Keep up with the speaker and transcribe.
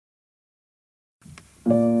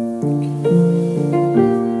And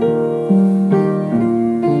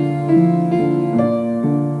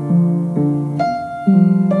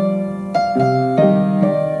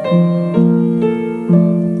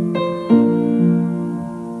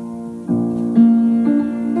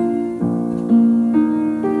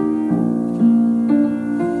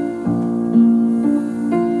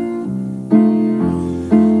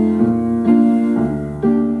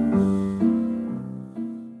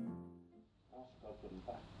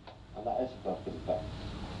that is a broken back.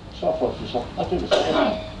 So I thought to myself, I'll do myself.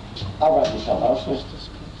 I'll write myself out for it.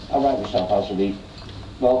 I'll write myself out to be,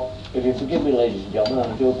 well, if you forgive me, ladies and gentlemen,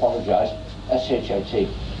 and I do apologise, S-H-A-T,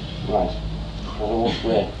 right, because I won't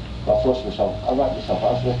swear. But I thought to myself, I'll write myself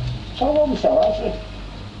out for it. So I wrote myself out for it.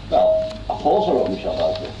 Well, I thought I wrote myself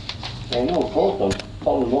out for it. Yeah, you know, I thought done,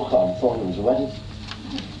 following the look card and thought it was a wedding.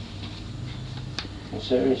 I'm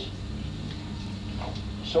serious.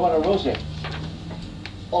 So when I wrote it,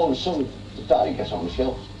 all of a sudden, the diary gets on the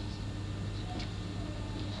shelf.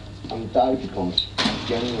 And the diary becomes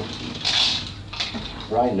genuine.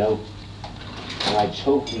 For I know, and I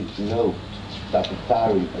totally know, that the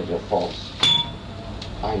diary is a false.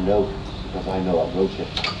 I know, because I know I wrote it.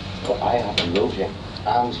 But I haven't wrote it,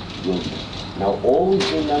 and wrote it. Now always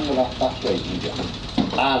remember that fact, ladies and gentlemen.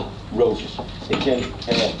 And wrote it. It's in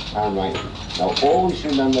here and writing. Now always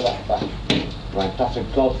remember that fact. Right, that's a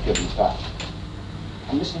God-given fact.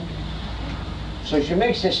 I'm listening. So she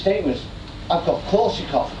makes this statement, I've got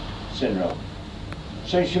Korsakoff syndrome.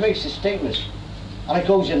 So she makes this statement, and it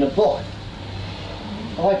goes in the book.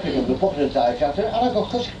 Well, I pick up the book and the diary chapter, and I go,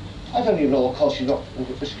 I don't even know what Korsakoff,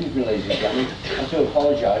 excuse me ladies and gentlemen, I do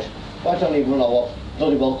apologise, but I don't even know what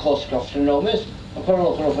bloody well Korsakoff syndrome is. I've got to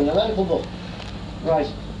look it up in the medical book.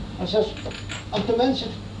 Right, and says, I'm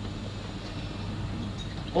demented.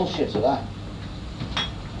 Bullshit to that.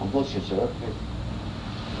 And bullshit to everything.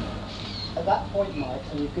 At that point, Mike,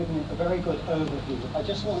 and you've given a very good overview, I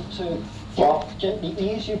just want to gently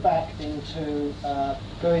ease you back into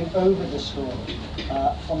going over the story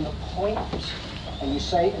from the point, and you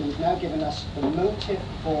say, and you've now given us the motive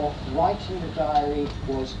for writing the diary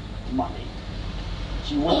was money.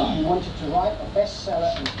 So you wanted to write a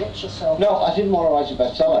bestseller and get yourself... No, I didn't want to write a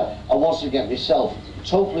bestseller. I wanted to get myself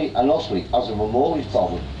totally and utterly out of a mortgage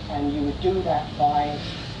problem. And you would do that by...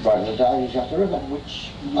 writing the diaries after river. Which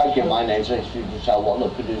I give my name to history to tell what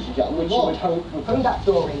love producers and gentlemen which you would hope would bring that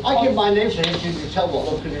story. I give my name to history to tell what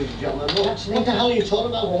love producers and gentlemen want. What the hell are you talking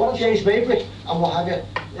about? Well, what James Maybrick and what have you?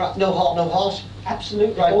 Right, no heart, no heart.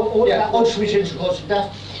 Absolutely. Right. All Yeah. that Oh, sweet intercourse to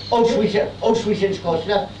death. Oh, sweet intercourse to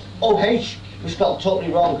death. O-H was spelled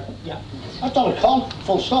totally wrong. Yeah. I've done a con,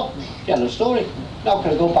 full stop. End of story. Now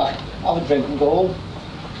can I go back, have a drink and go home?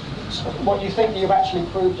 So what you think you've actually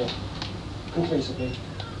proved it conclusively?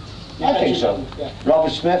 I think so. Yeah.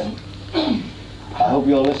 Robert Smith, I hope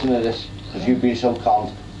you're listening to this, because you've been so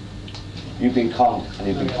conned. You've been conned, and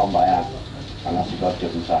you've been conned by Anne. And that's a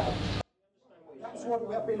God-given fact. That's what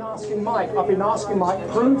I've been asking Mike. I've been asking Mike,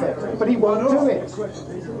 prove it, but he won't do it.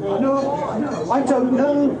 No, I don't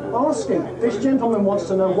know. Ask him. This gentleman wants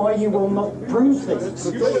to know why you will not prove this.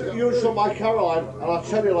 You insult my Caroline, and I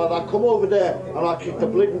tell you like that, come over there, and I kick the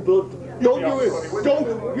bleeding blood. Don't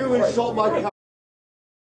you insult my Caroline.